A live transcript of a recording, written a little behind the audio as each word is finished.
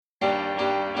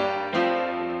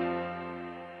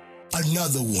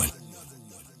another one.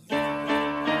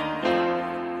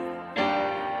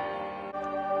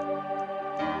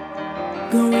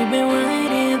 Girl, we've been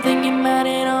waiting, thinking about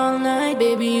it all night.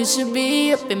 Baby, you should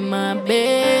be up in my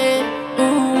bed.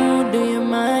 Ooh, do you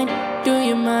mind? Do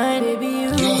you mind? Baby,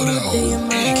 you do you mind? Do you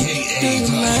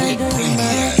mind? Do you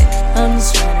mind? I'm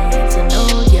just trying to get to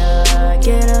know ya.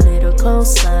 Get a little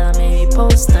closer, maybe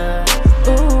poster.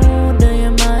 Ooh, do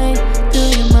you mind? Do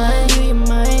you mind? Do you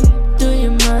mind? Do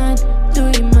you mind? Do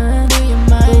you mind? Do you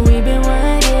mind? But we've been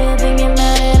waiting, thinking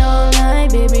about it all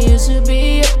night. Baby, you should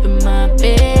be up in my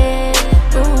bed.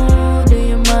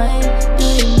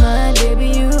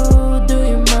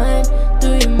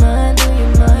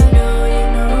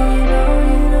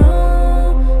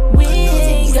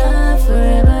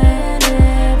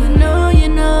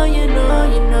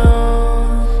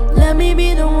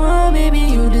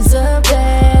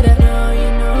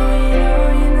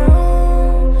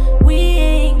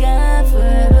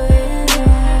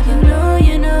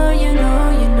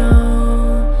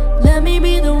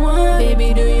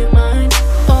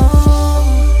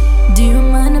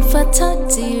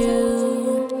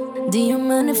 Do you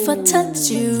mind if I touch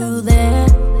you there?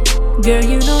 Girl,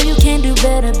 you know you can do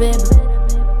better, baby.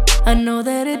 I know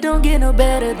that it don't get no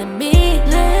better than me.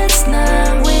 Let's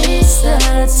not waste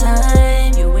our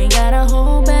time. You ain't gotta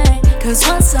hold back, cause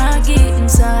once I get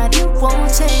inside, you won't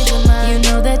change your mind.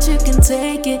 You know that you can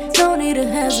take it, no need to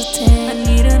hesitate. I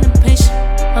need an impatient,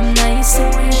 I'm not used to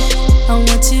it. I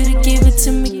want you to give it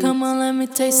to me, come on, let me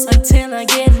taste it until I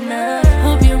get enough.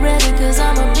 Hope you're ready, cause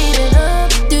I'ma beat it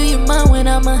up. Do you mind when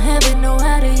I'ma have it, know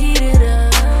how to heat it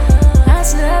up?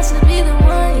 I should be the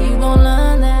one, you gon'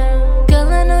 learn that. Girl,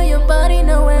 I know your body,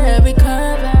 know where every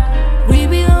curve at. We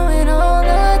be going all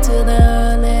up to the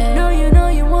early. Know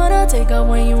you wanna take off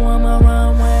when you on my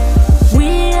runway. We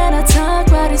ain't gotta talk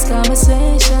about these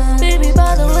conversations. Baby,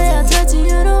 by the way I touch you,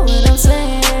 you know what I'm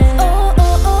saying. Oh,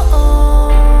 oh,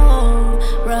 oh,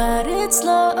 oh, ride it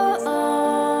slow.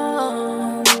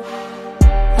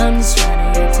 I'm just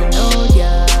trying to get to know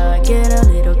ya. Get a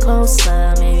little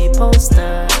closer, maybe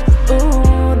poster.